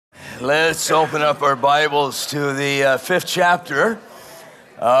Let's open up our Bibles to the fifth chapter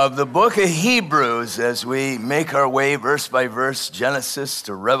of the book of Hebrews as we make our way verse by verse, Genesis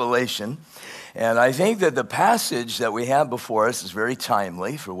to Revelation. And I think that the passage that we have before us is very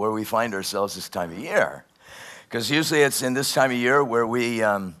timely for where we find ourselves this time of year. Because usually it's in this time of year where we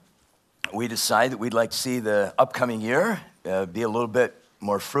decide that we'd like to see the upcoming year be a little bit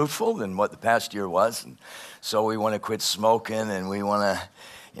more fruitful than what the past year was. And so we want to quit smoking and we want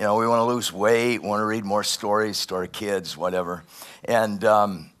to lose weight, want to read more stories to our kids, whatever. And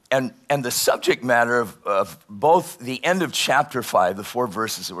the subject matter of both the end of chapter 5, the 4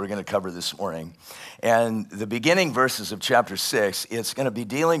 verses that we're going to cover this morning, and the beginning verses of chapter 6, it's going to be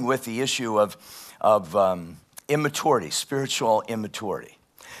dealing with the issue of immaturity, spiritual immaturity.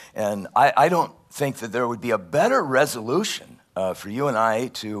 And I don't think that there would be a better resolution for you and I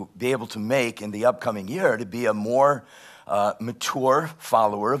to be able to make in the upcoming year to be a more mature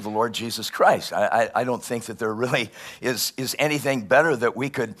follower of the Lord Jesus Christ. I don't think that there really is anything better that we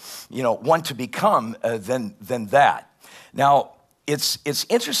could, want to become than that. Now, it's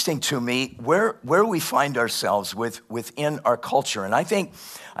interesting to me where we find ourselves within our culture, and I think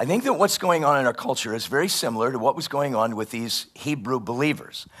that what's going on in our culture is very similar to what was going on with these Hebrew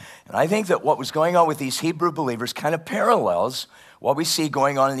believers. And I think that what was going on with these Hebrew believers kind of parallels what we see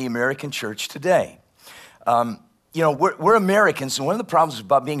going on in the American church today. We're Americans, and one of the problems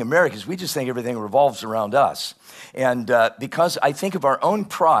about being Americans, we just think everything revolves around us. And because I think of our own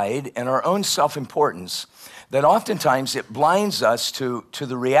pride and our own self-importance, that oftentimes it blinds us to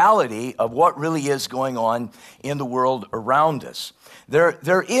the reality of what really is going on in the world around us.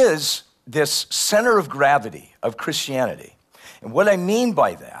 There is this center of gravity of Christianity. And what I mean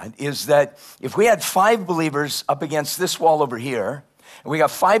by that is that if we had 5 believers up against this wall over here, and we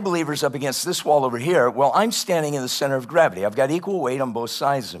got 5 believers up against this wall over here, well, I'm standing in the center of gravity. I've got equal weight on both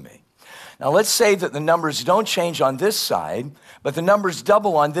sides of me. Now, let's say that the numbers don't change on this side, but the numbers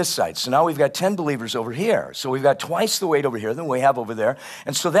double on this side. So now we've got 10 believers over here. So we've got twice the weight over here than we have over there.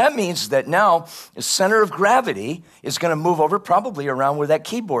 And so that means that now the center of gravity is going to move over probably around where that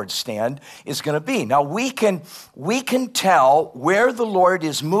keyboard stand is going to be. Now, we can tell where the Lord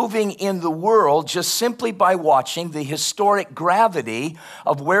is moving in the world just simply by watching the historic gravity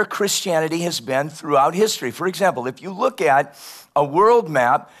of where Christianity has been throughout history. For example, if you look at a world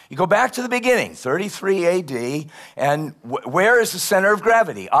map, you go back to the beginning, 33 AD, and where is the center of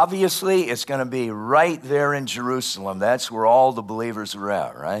gravity? Obviously, it's going to be right there in Jerusalem. That's where all the believers are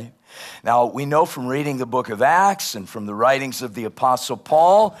at, right? Now, we know from reading the book of Acts and from the writings of the Apostle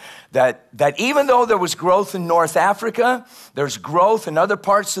Paul that even though there was growth in North Africa, there's growth in other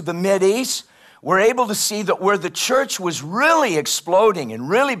parts of the Mideast, we're able to see that where the church was really exploding and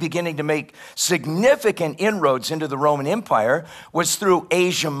really beginning to make significant inroads into the Roman Empire was through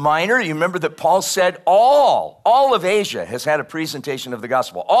Asia Minor. You remember that Paul said all of Asia has had a presentation of the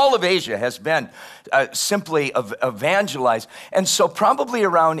gospel. All of Asia has been simply evangelized. And so probably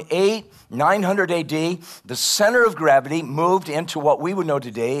around 900 AD, the center of gravity moved into what we would know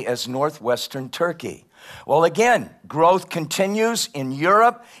today as northwestern Turkey. Well, again, growth continues in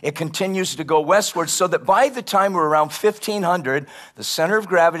Europe. It continues to go westward so that by the time we're around 1500, the center of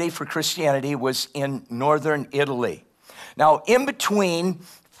gravity for Christianity was in northern Italy. Now, in between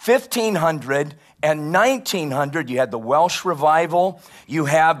 1500 and 1900, you had the Welsh revival. You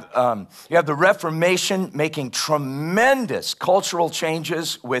have the Reformation making tremendous cultural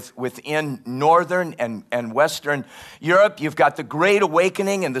changes within northern and western Europe. You've got the Great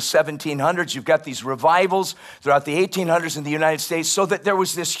Awakening in the 1700s. You've got these revivals throughout the 1800s in the United States, so that there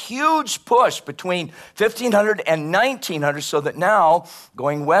was this huge push between 1500 and 1900, so that now,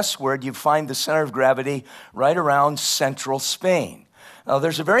 going westward, you find the center of gravity right around central Spain. Now,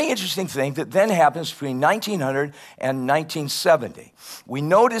 there's a very interesting thing that then happens between 1900 and 1970. We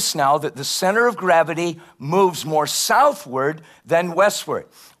notice now that the center of gravity moves more southward than westward.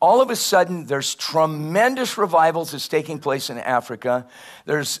 All of a sudden, there's tremendous revivals that's taking place in Africa.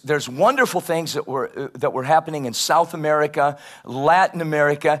 There's wonderful things that were happening in South America, Latin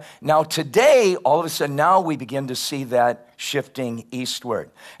America. Now today, all of a sudden, now we begin to see that shifting eastward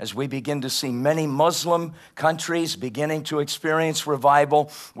as we begin to see many Muslim countries beginning to experience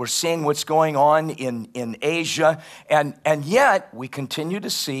revival. We're seeing what's going on in Asia, and yet we continue to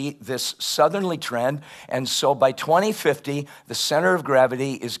see this southerly trend. And so by 2050, the center of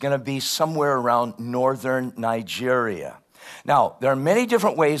gravity is going to be somewhere around northern Nigeria. Now, there are many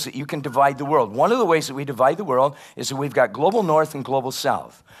different ways that you can divide the world. One of the ways that we divide the world is that we've got global north and global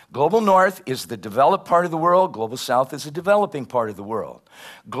south. Global north is the developed part of the world. Global south is the developing part of the world.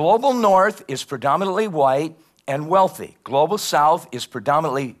 Global north is predominantly white and wealthy. Global south is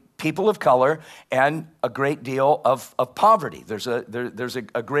predominantly people of color and a great deal of poverty. There's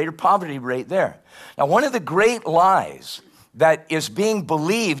a greater poverty rate there. Now, one of the great lies that is being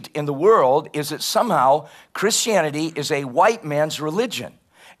believed in the world is that somehow Christianity is a white man's religion.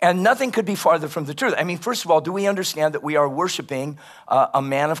 And nothing could be farther from the truth. I mean, first of all, do we understand that we are worshiping a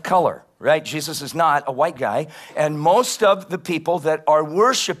man of color, right? Jesus is not a white guy. And most of the people that are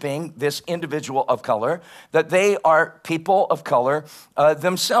worshiping this individual of color, that they are people of color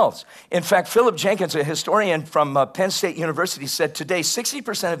themselves. In fact, Philip Jenkins, a historian from Penn State University, said today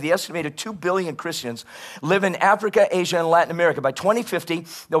 60% of the estimated 2 billion Christians live in Africa, Asia, and Latin America. By 2050,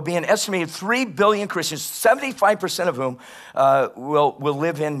 there'll be an estimated 3 billion Christians, 75% of whom will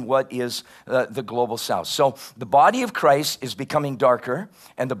live in what is the global south. So the body of Christ is becoming darker,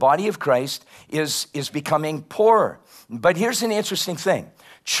 and the body of Christ is becoming poorer. But here's an interesting thing.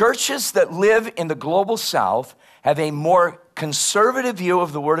 Churches that live in the global south have a more conservative view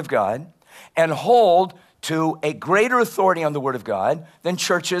of the Word of God and hold to a greater authority on the Word of God than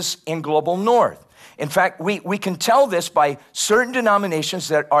churches in global north. In fact, we can tell this by certain denominations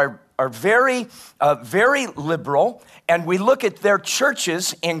that are very liberal, and we look at their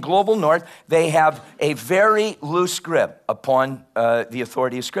churches in global north, they have a very loose grip upon the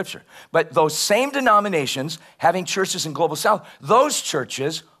authority of Scripture. But those same denominations having churches in global south, those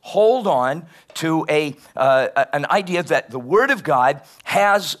churches hold on to an idea that the Word of God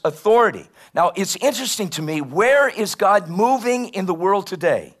has authority. Now, it's interesting to me, where is God moving in the world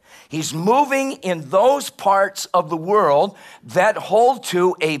today? He's moving in those parts of the world that hold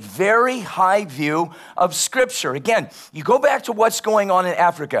to a very high view of Scripture. Again, you go back to what's going on in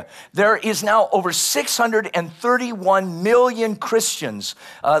Africa. There is now over 631 million Christians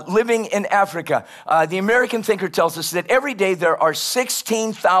living in Africa. The American Thinker tells us that every day there are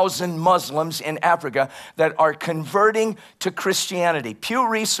 16,000 Muslims in Africa that are converting to Christianity. Pew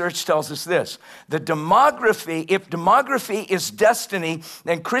Research tells us this: if demography is destiny,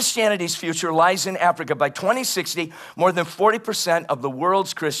 then Christianity's future lies in Africa. By 2060, more than 40% of the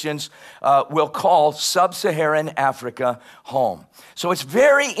world's Christians will call sub-Saharan Africa home. So it's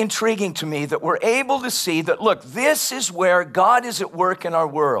very intriguing to me that we're able to see that, look, this is where God is at work in our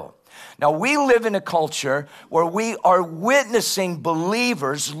world. Now, we live in a culture where we are witnessing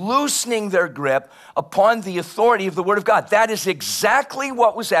believers loosening their grip upon the authority of the Word of God. That is exactly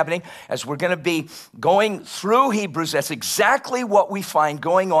what was happening as we're going to be going through Hebrews. That's exactly what we find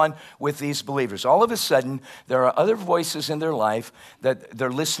going on with these believers. All of a sudden, there are other voices in their life that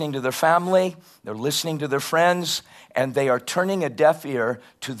they're listening to their family, they're listening to their friends, and they are turning a deaf ear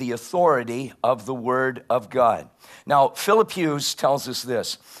to the authority of the Word of God. Now, Philip Hughes tells us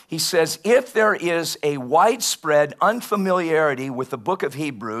this. He says, if there is a widespread unfamiliarity with the book of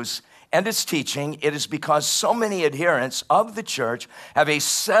Hebrews and its teaching, it is because so many adherents of the church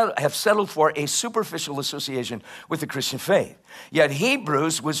have settled for a superficial association with the Christian faith. Yet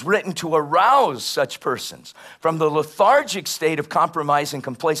Hebrews was written to arouse such persons from the lethargic state of compromise and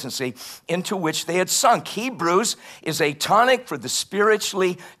complacency into which they had sunk. Hebrews is a tonic for the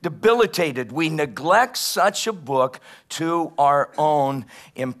spiritually debilitated. We neglect such a book to our own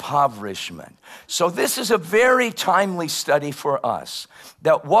impoverishment. So this is a very timely study for us,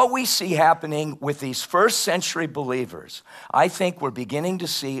 that what we see happening with these first century believers, I think we're beginning to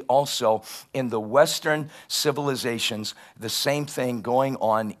see also in the Western civilizations, the same thing going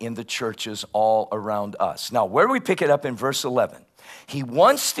on in the churches all around us. Now, where do we pick it up in verse 11? He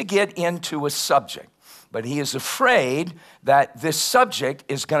wants to get into a subject, but he is afraid that this subject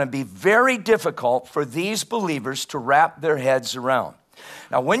is going to be very difficult for these believers to wrap their heads around.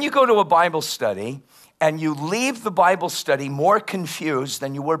 Now, when you go to a Bible study and you leave the Bible study more confused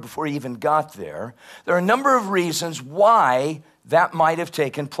than you were before you even got there, there are a number of reasons why that might have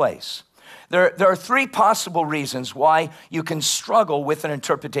taken place. There are three possible reasons why you can struggle with an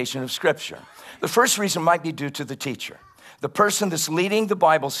interpretation of Scripture. The first reason might be due to the teacher. The person that's leading the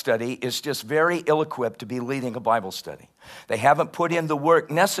Bible study is just very ill-equipped to be leading a Bible study. They haven't put in the work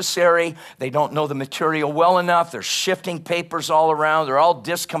necessary. They don't know the material well enough. They're shifting papers all around. They're all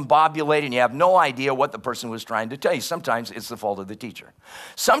discombobulated, and you have no idea what the person was trying to tell you. Sometimes it's the fault of the teacher.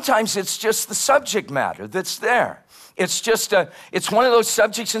 Sometimes it's just the subject matter that's there. It's one of those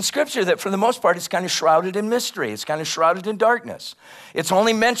subjects in Scripture that for the most part is kind of shrouded in mystery. It's kind of shrouded in darkness. It's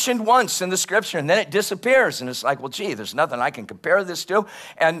only mentioned once in the Scripture and then it disappears. And it's like, well, gee, there's nothing I can compare this to.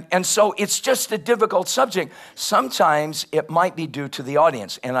 And so it's just a difficult subject. Sometimes it might be due to the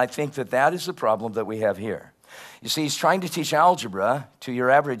audience. And I think that is the problem that we have here. You see, he's trying to teach algebra to your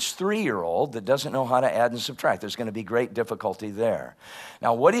average 3-year-old that doesn't know how to add and subtract. There's going to be great difficulty there.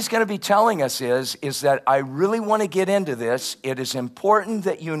 Now, what he's going to be telling us is that I really want to get into this. It is important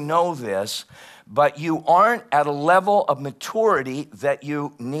that you know this, but you aren't at a level of maturity that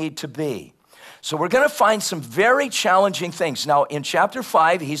you need to be. So we're going to find some very challenging things. Now, in chapter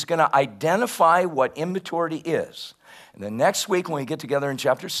 5, he's going to identify what immaturity is. And then next week, when we get together in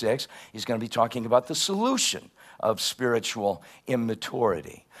chapter 6, he's going to be talking about the solution of spiritual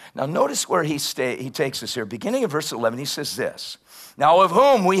immaturity. Now, notice where he takes us here. Beginning of verse 11, he says this, "Now of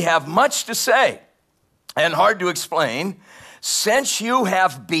whom we have much to say and hard to explain, since you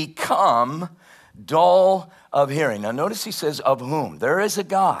have become dull of hearing." Now, notice he says, of whom. There is a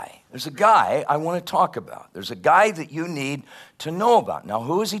guy. There's a guy I want to talk about. There's a guy that you need to know about. Now,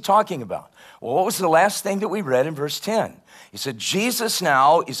 who is he talking about? Well, what was the last thing that we read in verse 10? He said, Jesus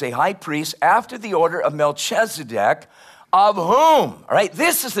now is a high priest after the order of Melchizedek, of whom, all right,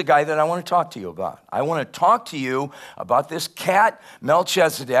 this is the guy that I want to talk to you about. I want to talk to you about this cat,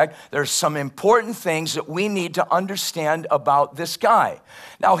 Melchizedek. There's some important things that we need to understand about this guy.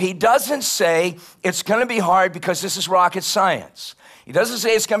 Now, he doesn't say it's going to be hard because this is rocket science. He doesn't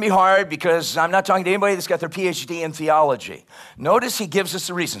say it's going to be hard because I'm not talking to anybody that's got their PhD in theology. Notice he gives us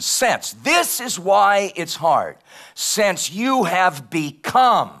the reason. Since, this is why it's hard. Since you have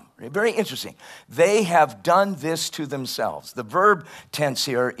become, very interesting, they have done this to themselves. The verb tense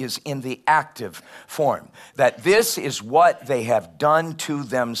here is in the active form, that this is what they have done to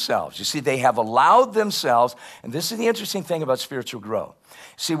themselves. You see, they have allowed themselves, and this is the interesting thing about spiritual growth.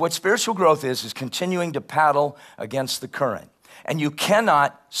 See, what spiritual growth is continuing to paddle against the current. And you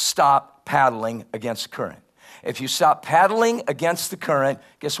cannot stop paddling against the current. If you stop paddling against the current,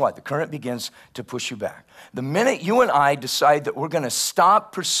 guess what? The current begins to push you back. The minute you and I decide that we're going to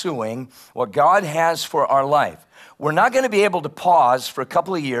stop pursuing what God has for our life, we're not going to be able to pause for a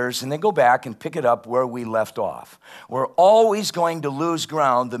couple of years and then go back and pick it up where we left off. We're always going to lose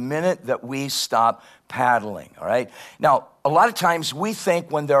ground the minute that we stop paddling, all right? Now, a lot of times we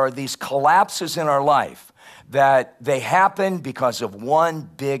think when there are these collapses in our life, that they happen because of one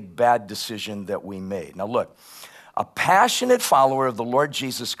big bad decision that we made. Now look, a passionate follower of the Lord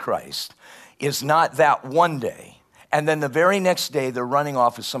Jesus Christ is not that one day, and then the very next day they're running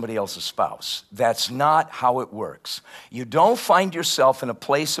off with somebody else's spouse. That's not how it works. You don't find yourself in a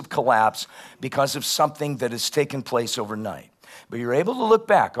place of collapse because of something that has taken place overnight. But you're able to look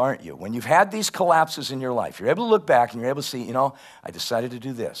back, aren't you? When you've had these collapses in your life, you're able to look back and you're able to see, I decided to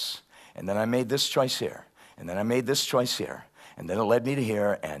do this, and then I made this choice here. And then I made this choice here, and then it led me to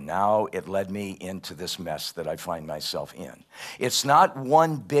here, and now it led me into this mess that I find myself in. It's not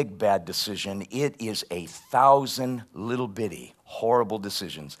one big bad decision. It is 1,000 little bitty horrible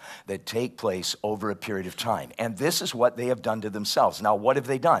decisions that take place over a period of time. And this is what they have done to themselves. Now, what have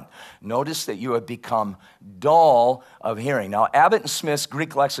they done? Notice that you have become dull of hearing. Now, Abbott and Smith's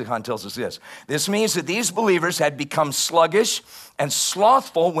Greek lexicon tells us this. This means that these believers had become sluggish and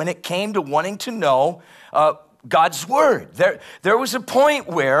slothful when it came to wanting to know God's word. There was a point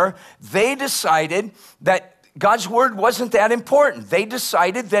where they decided that God's word wasn't that important. They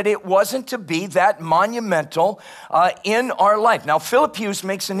decided that it wasn't to be that monumental in our life. Now, Philip Hughes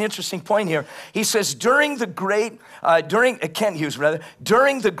makes an interesting point here. He says, during the great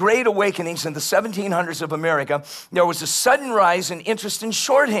awakenings in the 1700s of America, there was a sudden rise in interest in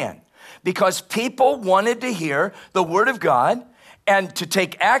shorthand because people wanted to hear the word of God and to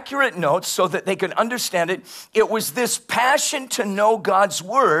take accurate notes so that they could understand it. It was this passion to know God's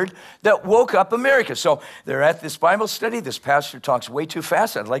word that woke up America. So they're at this Bible study. This pastor talks way too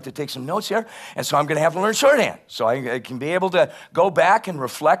fast. I'd like to take some notes here. And so I'm going to have to learn shorthand so I can be able to go back and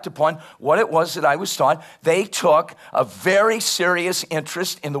reflect upon what it was that I was taught. They took a very serious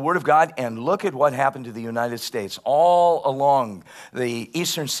interest in the word of God. And look at what happened to the United States all along the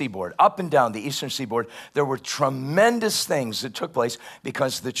eastern seaboard, up and down the eastern seaboard. There were tremendous things that took place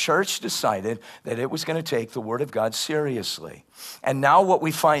because the church decided that it was going to take the word of God seriously. And now what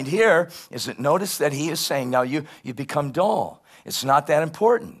we find here is that notice that he is saying, now you become dull. It's not that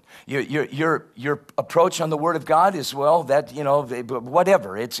important. Your approach on the word of God is, well, that,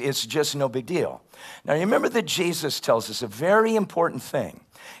 whatever. It's just no big deal. Now, remember that Jesus tells us a very important thing.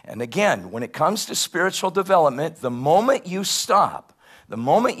 And again, when it comes to spiritual development, the moment you stop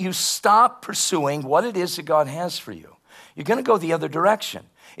pursuing what it is that God has for you, you're going to go the other direction.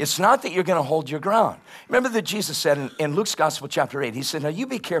 It's not that you're going to hold your ground. Remember that Jesus said in Luke's Gospel, chapter 8, he said, now you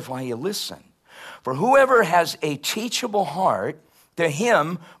be careful how you listen. For whoever has a teachable heart, to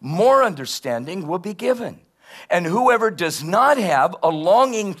him more understanding will be given. And whoever does not have a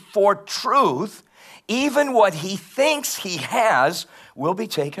longing for truth, even what he thinks he has will be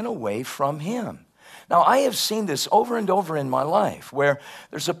taken away from him. Now, I have seen this over and over in my life where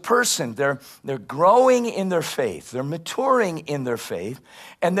there's a person, they're growing in their faith, they're maturing in their faith,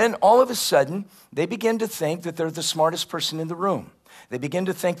 and then all of a sudden, they begin to think that they're the smartest person in the room. They begin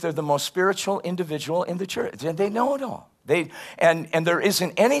to think they're the most spiritual individual in the church, and they know it all. And there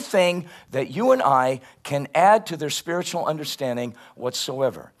isn't anything that you and I can add to their spiritual understanding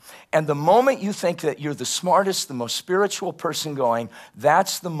whatsoever. And the moment you think that you're the smartest, the most spiritual person going,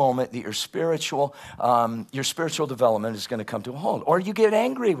 that's the moment that your spiritual development is going to come to a halt. Or you get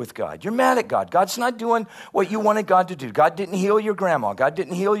angry with God. You're mad at God. God's not doing what you wanted God to do. God didn't heal your grandma. God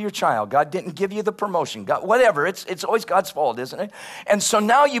didn't heal your child. God didn't give you the promotion. God, whatever. It's always God's fault, isn't it? And so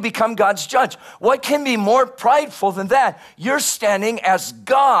now you become God's judge. What can be more prideful than that? You're standing as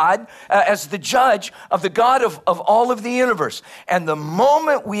God, as the judge of the God of all of the universe. And the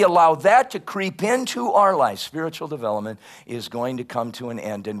moment we allow that to creep into our life, spiritual development is going to come to an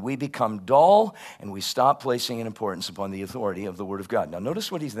end, and we become dull, and we stop placing an importance upon the authority of the Word of God. Now,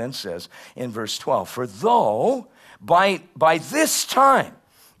 notice what he then says in verse 12. For though by this time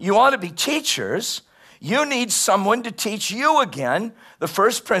you ought to be teachers, you need someone to teach you again the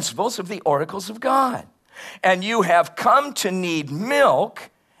first principles of the oracles of God. And you have come to need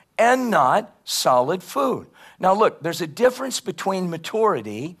milk and not solid food. Now look, there's a difference between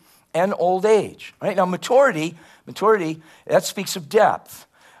maturity and old age, right? Now maturity, that speaks of depth.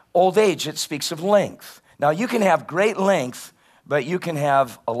 Old age, it speaks of length. Now you can have great length, but you can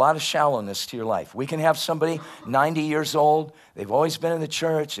have a lot of shallowness to your life. We can have somebody 90 years old, they've always been in the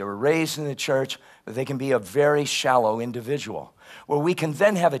church, they were raised in the church, but they can be a very shallow individual. Where we can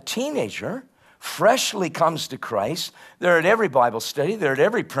then have a teenager freshly comes to Christ. They're at every Bible study. They're at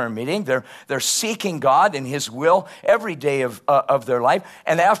every prayer meeting. They're seeking God and His will every day of their life.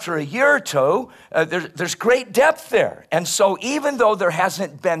 And after a year or two, there's great depth there. And so even though there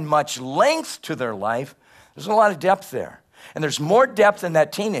hasn't been much length to their life, there's a lot of depth there. And there's more depth in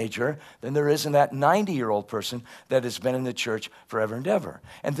that teenager than there is in that 90-year-old person that has been in the church forever and ever.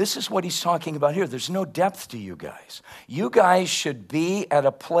 And this is what he's talking about here. There's no depth to you guys. You guys should be at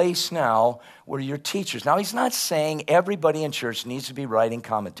a place now where you're teachers. Now, he's not saying everybody in church needs to be writing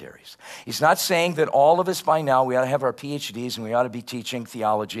commentaries. He's not saying that all of us by now, we ought to have our PhDs and we ought to be teaching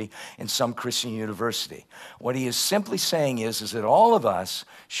theology in some Christian university. What he is simply saying is that all of us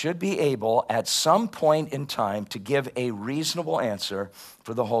should be able at some point in time to give a reasonable answer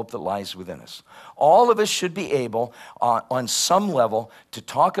for the hope that lies within us. All of us should be able, on some level, to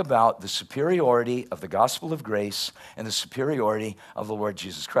talk about the superiority of the gospel of grace and the superiority of the Lord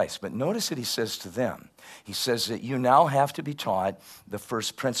Jesus Christ. But notice that he says to them, he says that you now have to be taught the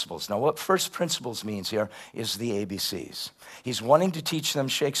first principles. Now, what first principles means here is the ABCs. He's wanting to teach them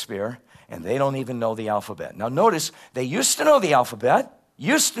Shakespeare, and they don't even know the alphabet. Now, notice, they used to know the alphabet,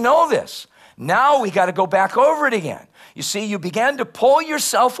 used to know this. Now we got to go back over it again. You see, you began to pull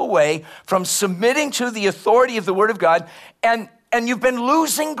yourself away from submitting to the authority of the Word of God, and you've been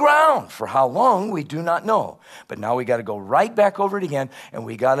losing ground. For how long, we do not know. But now we got to go right back over it again, and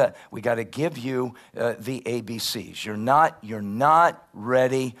we got to give you the ABCs. You're not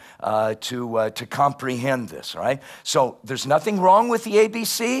ready to comprehend this, all right? So there's nothing wrong with the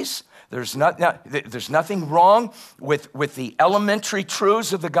ABCs. There's nothing wrong with the elementary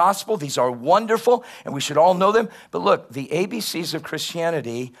truths of the gospel. These are wonderful, and we should all know them. But look, the ABCs of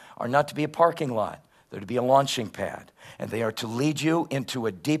Christianity are not to be a parking lot. They're to be a launching pad, and they are to lead you into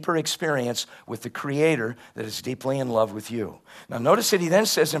a deeper experience with the Creator that is deeply in love with you. Now, notice that he then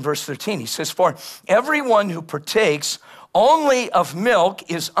says in verse 13, he says, for everyone who partakes only of milk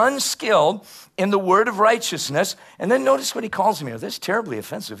is unskilled in the word of righteousness. And then notice what he calls him here. This is terribly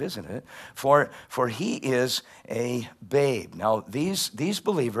offensive, isn't it? For he is a babe. Now, these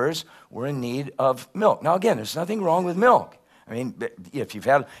believers were in need of milk. Now, again, there's nothing wrong with milk. I mean, if you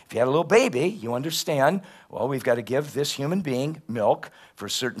had a little baby, you understand, well, we've got to give this human being milk for a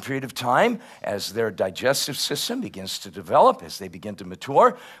certain period of time as their digestive system begins to develop, as they begin to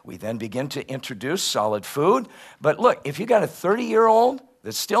mature. We then begin to introduce solid food. But look, if you got a 30-year-old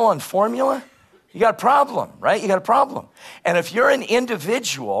that's still on formula, you got a problem, right? You got a problem. And if you're an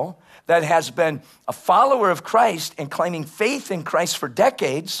individual that has been a follower of Christ and claiming faith in Christ for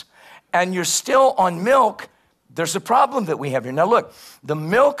decades, and you're still on milk, there's a problem that we have here. Now look, the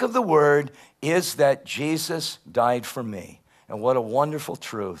milk of the word is that Jesus died for me. And what a wonderful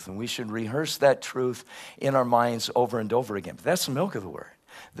truth. And we should rehearse that truth in our minds over and over again. But that's the milk of the word.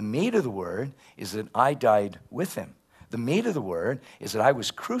 The meat of the word is that I died with him. The meat of the word is that I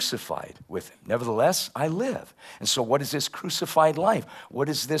was crucified with him. Nevertheless, I live. And so what is this crucified life? What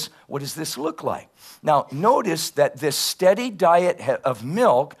does this look like? Now, notice that this steady diet of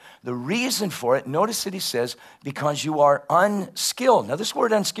milk, the reason for it, notice that he says, because you are unskilled. Now, this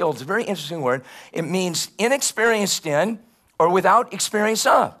word unskilled is a very interesting word. It means inexperienced in or without experience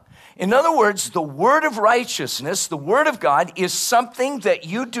of. In other words, the word of righteousness, the word of God, is something that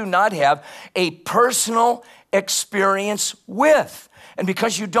you do not have a personal experience with. And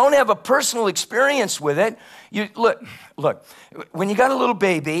because you don't have a personal experience with it, look, when you got a little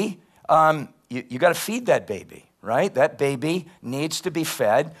baby, you got to feed that baby, right? That baby needs to be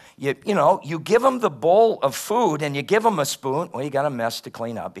fed. You give them the bowl of food and you give them a spoon. Well, you got a mess to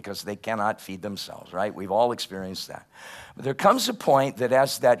clean up because they cannot feed themselves, right? We've all experienced that. But there comes a point that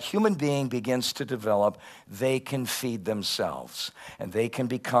as that human being begins to develop, they can feed themselves and they can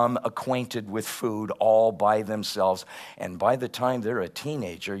become acquainted with food all by themselves. And by the time they're a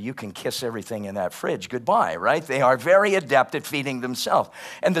teenager, you can kiss everything in that fridge goodbye, right? They are very adept at feeding themselves.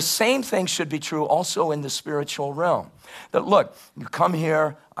 And the same thing should be true also in the spiritual realm. That look, you come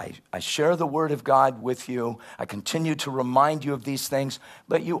here, I share the word of God with you. I continue to remind you of these things,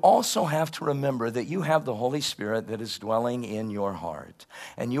 but you also have to remember that you have the Holy Spirit that is dwelling in your heart.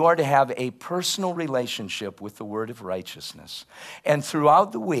 And you are to have a personal relationship with the word of righteousness. And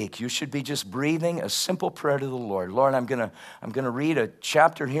throughout the week, you should be just breathing a simple prayer to the Lord. Lord, I'm going to read a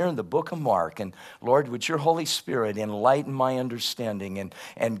chapter here in the book of Mark. And Lord, would your Holy Spirit enlighten my understanding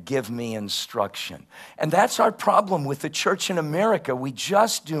and give me instruction. And that's our problem with the church in America. We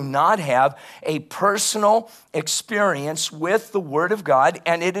just do not have a personal experience with the Word of God,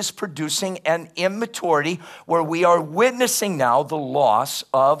 and it is producing an immaturity where we are witnessing now the loss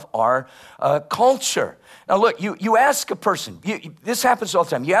of our culture. Now look, you ask a person, this happens all the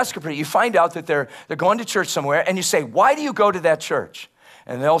time, you ask a person, you find out that they're going to church somewhere, and you say, why do you go to that church?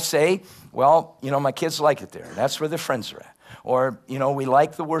 And they'll say, well, my kids like it there, and that's where their friends are at. Or, we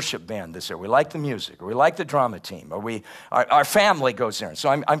like the worship band this year. We like the music. Or we like the drama team. Or our family goes there. And so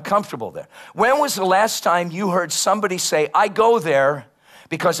I'm comfortable there. When was the last time you heard somebody say, I go there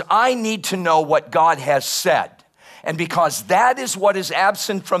because I need to know what God has said? And because that is what is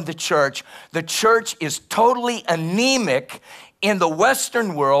absent from the church is totally anemic in the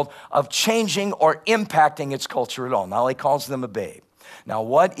Western world of changing or impacting its culture at all. Now he calls them a babe. Now,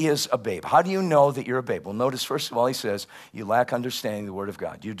 what is a babe? How do you know that you're a babe? Well, notice, first of all, he says, you lack understanding of the Word of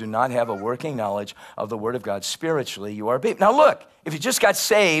God. You do not have a working knowledge of the Word of God. Spiritually, you are a babe. Now, look, if you just got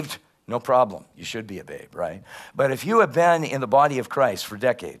saved, no problem. You should be a babe, right? But if you have been in the body of Christ for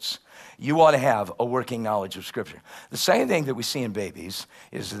decades, you ought to have a working knowledge of Scripture. The same thing that we see in babies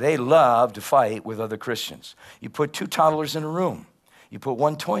is they love to fight with other Christians. You put two toddlers in a room. You put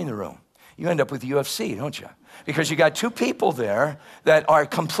one toy in the room. You end up with the UFC, don't you? Because you got two people there that are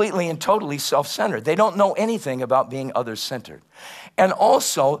completely and totally self-centered. They don't know anything about being other-centered. And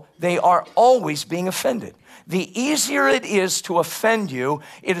also, they are always being offended. The easier it is to offend you,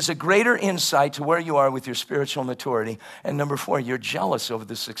 it is a greater insight to where you are with your spiritual maturity. And number 4, you're jealous over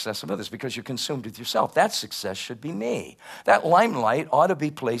the success of others because you're consumed with yourself. That success should be me. That limelight ought to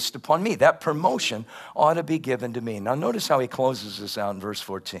be placed upon me. That promotion ought to be given to me. Now, notice how he closes this out in verse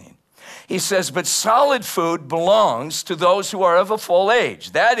 14. He says, but solid food belongs to those who are of a full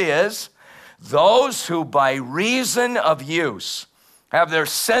age. That is, those who by reason of use have their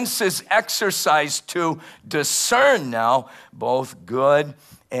senses exercised to discern now both good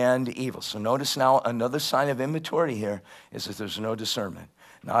and evil. So notice now another sign of immaturity here is that there's no discernment.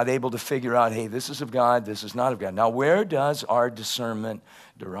 Not able to figure out, hey, this is of God, this is not of God. Now, where does our discernment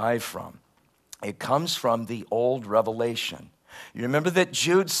derive from? It comes from the old revelation. You remember that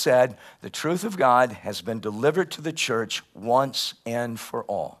Jude said, the truth of God has been delivered to the church once and for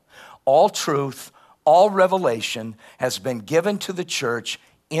all. All truth, all revelation has been given to the church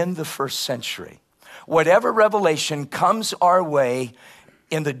in the first century. Whatever revelation comes our way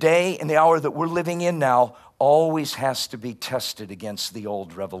in the day and the hour that we're living in now always has to be tested against the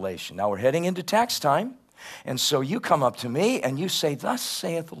old revelation. Now we're heading into tax time, and so you come up to me and you say, thus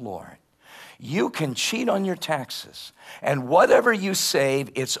saith the Lord. You can cheat on your taxes, and whatever you save,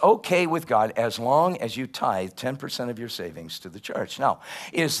 it's okay with God as long as you tithe 10% of your savings to the church. Now,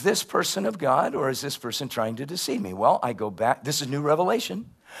 is this person of God, or is this person trying to deceive me? Well, I go back. This is new revelation,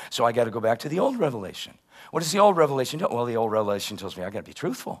 so I got to go back to the old revelation. What does the old revelation do? Well, the old revelation tells me I got to be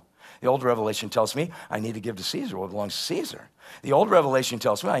truthful. The old revelation tells me I need to give to Caesar what belongs to Caesar. The old revelation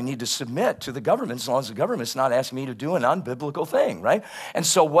tells me I need to submit to the government as long as the government's not asking me to do an unbiblical thing, right? And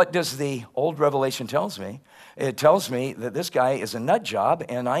so what does the old revelation tells me? It tells me that this guy is a nut job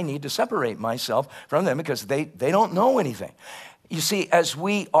and I need to separate myself from them because they don't know anything. You see, as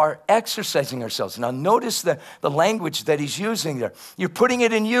we are exercising ourselves, now notice the language that he's using there. You're putting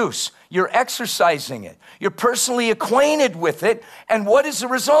it in use. You're exercising it. You're personally acquainted with it. And what is the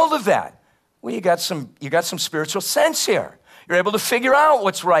result of that? Well, you got some spiritual sense here. You're able to figure out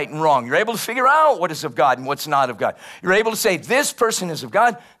what's right and wrong. You're able to figure out what is of God and what's not of God. You're able to say, this person is of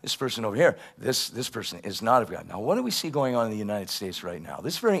God, this person over here, this person is not of God. Now, what do we see going on in the United States right now?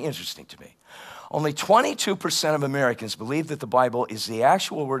 This is very interesting to me. Only 22% of Americans believe that the Bible is the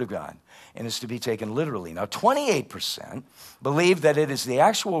actual Word of God and is to be taken literally. Now, 28% believe that it is the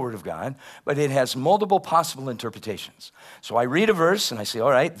actual Word of God, but it has multiple possible interpretations. So I read a verse and I say,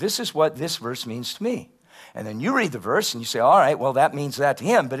 all right, this is what this verse means to me. And then you read the verse and you say, all right, well, that means that to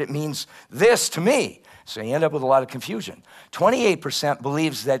him, but it means this to me. So you end up with a lot of confusion. 28%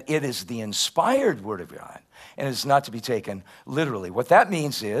 believes that it is the inspired Word of God and is not to be taken literally. What that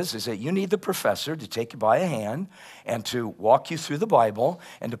means is that you need the professor to take you by a hand and to walk you through the Bible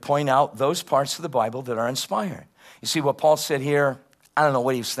and to point out those parts of the Bible that are inspired. You see what Paul said here? I don't know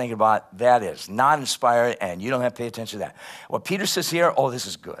what he was thinking about. That is not inspired, and you don't have to pay attention to that. What Peter says here, oh, this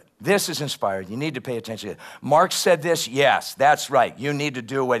is good. This is inspired. You need to pay attention to it. Mark said this. Yes, that's right. You need to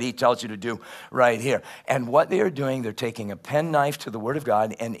do what he tells you to do right here. And what they are doing, they're taking a penknife to the Word of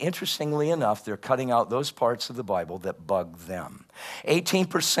God, and interestingly enough, they're cutting out those parts of the Bible that bug them.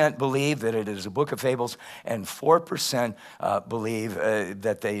 18% believe that it is a book of fables, and 4% believe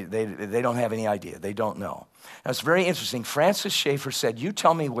that they don't have any idea. They don't know. Now, it's very interesting. Francis Schaeffer said, you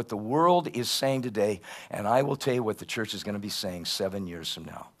tell me what the world is saying today, and I will tell you what the church is going to be saying 7 years from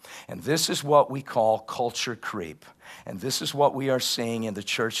now. And this is what we call culture creep. And this is what we are seeing in the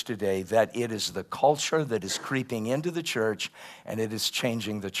church today, that it is the culture that is creeping into the church, and it is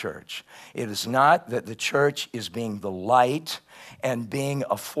changing the church. It is not that the church is being the light and being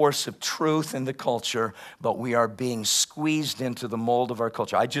a force of truth in the culture, but we are being squeezed into the mold of our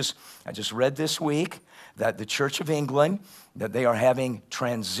culture. I just read this week that the Church of England, that they are having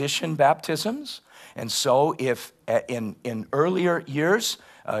transition baptisms. And so if in earlier years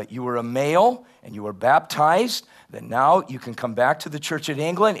you were a male and you were baptized, then now you can come back to the Church of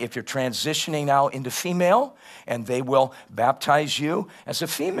England if you're transitioning now into female, and they will baptize you as a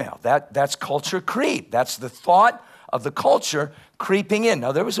female. That's culture creep. That's the thought of the culture creeping in.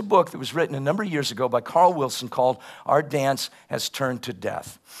 Now, there was a book that was written a number of years ago by Carl Wilson called Our Dance Has Turned to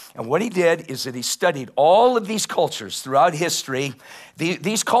Death. And what he did is that he studied all of these cultures throughout history,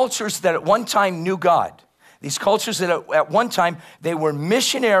 these cultures that at one time knew God. These cultures that at one time, they were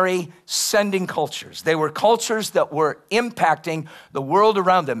missionary sending cultures. They were cultures that were impacting the world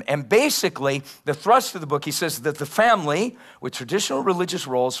around them. And basically, the thrust of the book, he says that the family, with traditional religious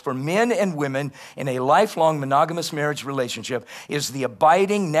roles for men and women in a lifelong monogamous marriage relationship, is the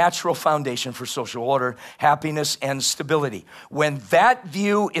abiding natural foundation for social order, happiness, and stability. When that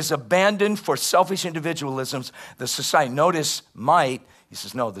view is abandoned for selfish individualisms, the society, notice, might, he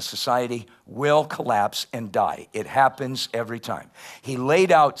says, no, the society will collapse and die. It happens every time. He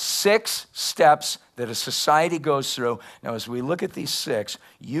laid out 6 steps that a society goes through. Now, as we look at these 6,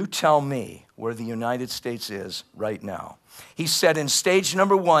 you tell me where the United States is right now. He said in stage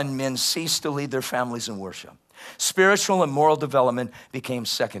number 1, men ceased to lead their families in worship. Spiritual and moral development became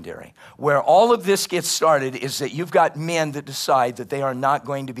secondary. Where all of this gets started is that you've got men that decide that they are not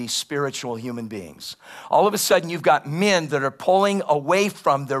going to be spiritual human beings. All of a sudden, you've got men that are pulling away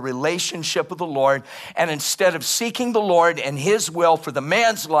from their relationship with the Lord, and instead of seeking the Lord and His will for the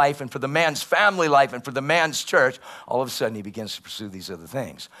man's life and for the man's family life and for the man's church, all of a sudden he begins to pursue these other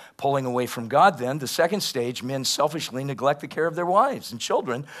things. Pulling away from God then, the second stage, men selfishly neglect the care of their wives and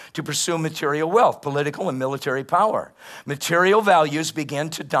children to pursue material wealth, political and military power. Material values begin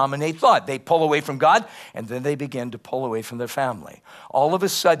to dominate thought. They pull away from God, and then they begin to pull away from their family. All of a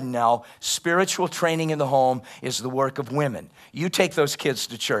sudden now, spiritual training in the home is the work of women. You take those kids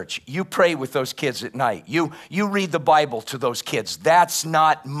to church. You pray with those kids at night. You read the Bible to those kids. That's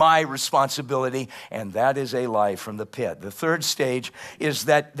not my responsibility, and that is a lie from the pit. The third stage is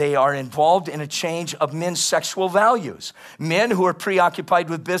that they are involved in a change of men's sexual values. Men who are preoccupied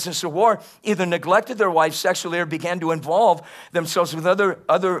with business or war either neglected their wives sexually or began to involve themselves with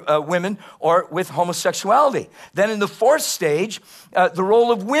other women or with homosexuality. Then in the fourth stage, the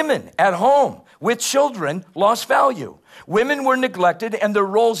role of women at home with children lost value. Women were neglected and their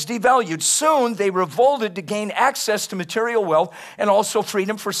roles devalued. Soon they revolted to gain access to material wealth and also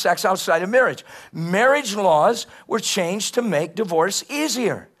freedom for sex outside of marriage. Marriage laws were changed to make divorce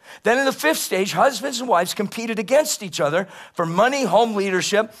easier. Then in the fifth stage, husbands and wives competed against each other for money, home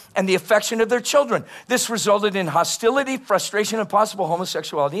leadership, and the affection of their children. This resulted in hostility, frustration, and possible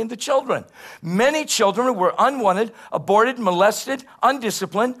homosexuality in the children. Many children were unwanted, aborted, molested,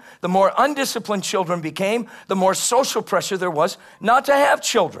 undisciplined. The more undisciplined children became, the more social pressure there was not to have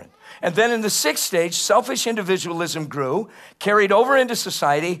children. And then in the sixth stage, selfish individualism grew, carried over into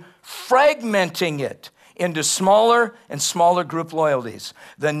society, fragmenting it into smaller and smaller group loyalties.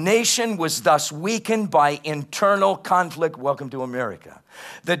 The nation was thus weakened by internal conflict. Welcome to America.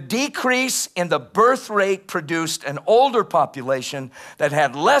 The decrease in the birth rate produced an older population that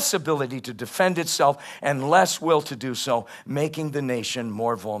had less ability to defend itself and less will to do so, making the nation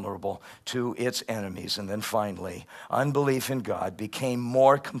more vulnerable to its enemies. And then finally, unbelief in God became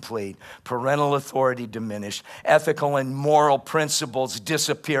more complete. Parental authority diminished. Ethical and moral principles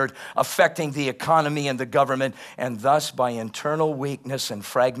disappeared, affecting the economy and the government. And thus, by internal weakness and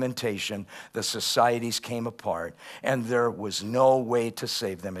fragmentation, the societies came apart. And there was no way to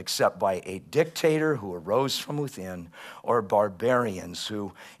save them except by a dictator who arose from within or barbarians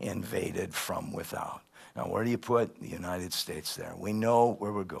who invaded from without. Now, where do you put the United States there? We know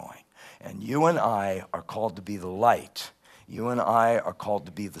where we're going. And you and I are called to be the light. You and I are called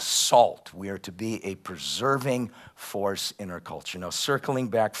to be the salt. We are to be a preserving force in our culture. Now, circling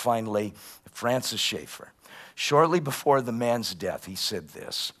back finally, Francis Schaeffer. Shortly before the man's death, he said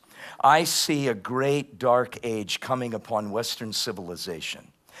this: I see a great dark age coming upon Western civilization.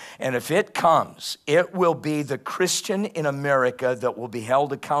 And if it comes, it will be the Christian in America that will be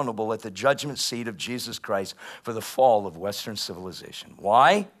held accountable at the judgment seat of Jesus Christ for the fall of Western civilization.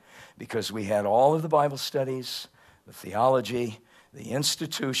 Why? Because we had all of the Bible studies, the theology, the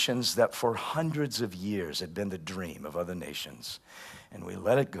institutions that for hundreds of years had been the dream of other nations. And we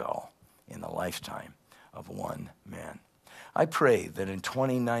let it go in the lifetime of one man. I pray that in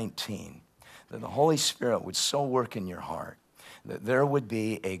 2019, that the Holy Spirit would so work in your heart that there would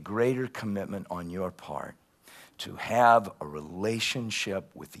be a greater commitment on your part to have a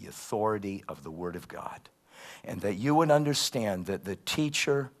relationship with the authority of the Word of God, and that you would understand that the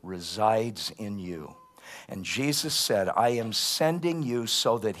teacher resides in you. And Jesus said, I am sending you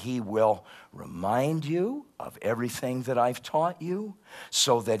so that he will remind you of everything that I've taught you,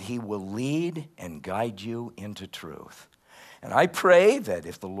 so that he will lead and guide you into truth. And I pray that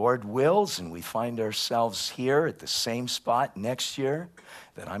if the Lord wills and we find ourselves here at the same spot next year,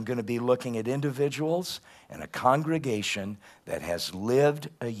 that I'm going to be looking at individuals and a congregation that has lived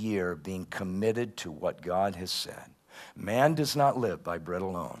a year being committed to what God has said. Man does not live by bread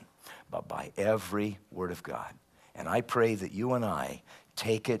alone, but by every word of God. And I pray that you and I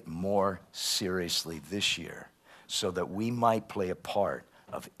take it more seriously this year so that we might play a part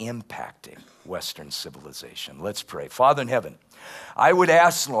of impacting Western civilization. Let's pray. Father in heaven, I would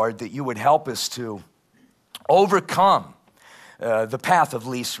ask, Lord, that you would help us to overcome the path of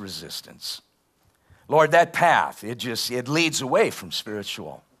least resistance. Lord, that path, it leads away from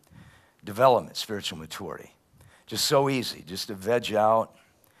spiritual development, spiritual maturity. Just so easy, just to veg out,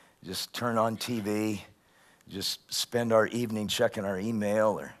 just turn on TV, just spend our evening checking our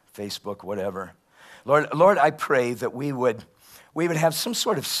email or Facebook, whatever. Lord, I pray that we would have some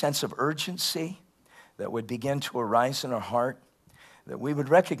sort of sense of urgency that would begin to arise in our heart, that we would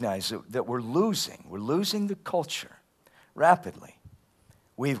recognize that we're losing the culture rapidly.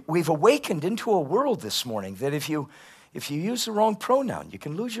 We've awakened into a world this morning that if you use the wrong pronoun, you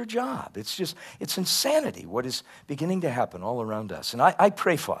can lose your job. It's insanity what is beginning to happen all around us. And I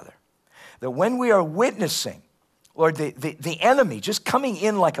pray, Father, that when we are witnessing, Lord, the enemy just coming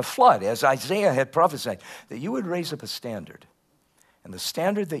in like a flood, as Isaiah had prophesied, that you would raise up a standard. And the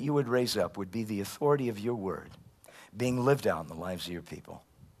standard that you would raise up would be the authority of your word being lived out in the lives of your people.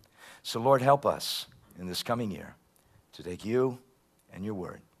 So, Lord, help us in this coming year to take you and your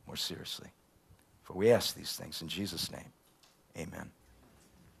word more seriously. For we ask these things in Jesus' name. Amen.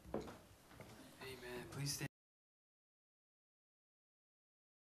 Amen. Please stand.